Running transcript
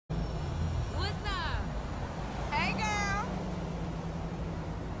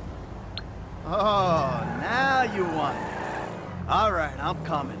Oh, now you want it. All right, I'm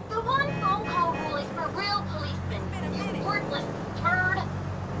coming. The one phone call rule is for real policemen. You worthless turd.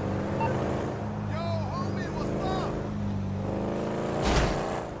 Yo, homie, what's up?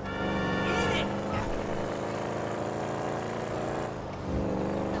 Eat it!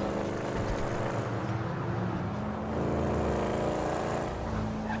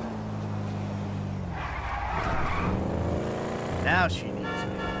 Now she needs me.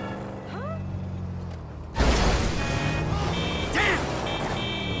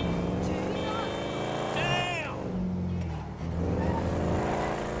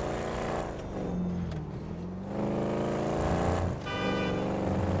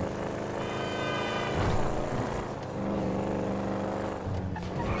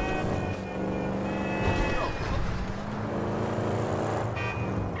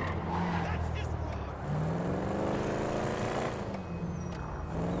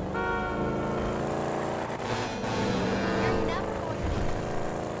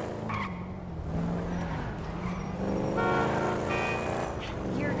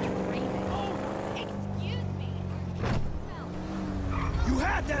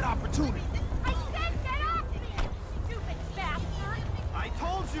 That opportunity. I said get off me, stupid bastard! I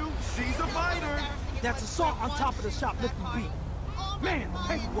told you, she's a fighter. That's assault on top of the shoplifting beat. Man,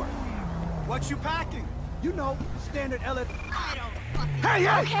 paperwork. What you packing? You know, standard LS. Hey,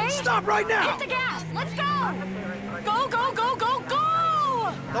 hey! Okay. Stop right now! Hit the gas! Let's go! Go, go, go, go,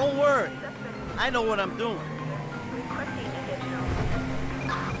 go! Don't worry. I know what I'm doing.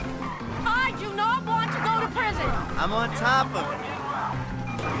 I do not want to go to prison! I'm on top of it.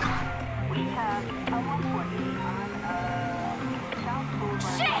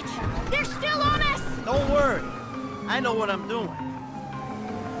 Shit! They're still on us! Don't worry. I know what I'm doing.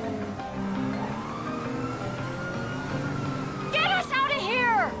 Get us out of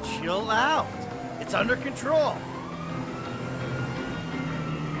here! Chill out. It's under control.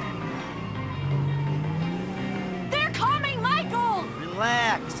 They're coming, Michael!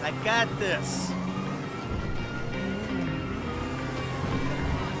 Relax. I got this.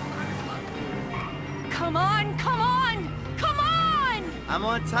 Come on, come on, come on! I'm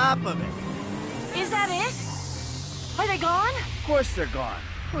on top of it. Is that it? Are they gone? Of course they're gone.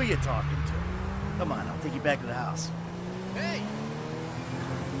 Who are you talking to? Come on, I'll take you back to the house. Hey!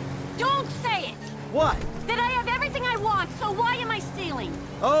 Don't say it! What? That I have everything I want, so why am I stealing?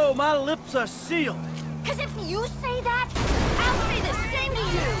 Oh, my lips are sealed. Because if you say that, I'll say the same to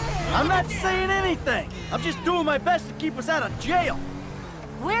you! I'm not saying anything. I'm just doing my best to keep us out of jail.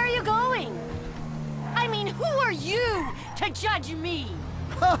 Where are you going? I mean, who are you to judge me?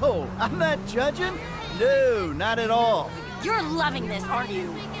 Oh, I'm not judging? No, not at all. You're loving this, aren't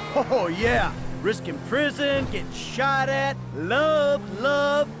you? Oh, yeah. Risking prison, getting shot at. Love,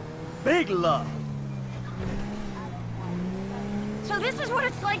 love, big love. So this is what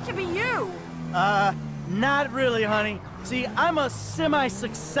it's like to be you. Not really, honey. See, I'm a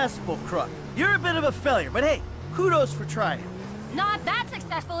semi-successful crook. You're a bit of a failure, but hey, kudos for trying. Not that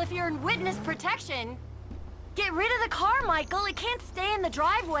successful if you're in witness protection. Get rid of the car, Michael. It can't stay in the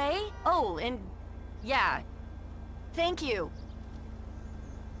driveway. Oh, and yeah. Thank you.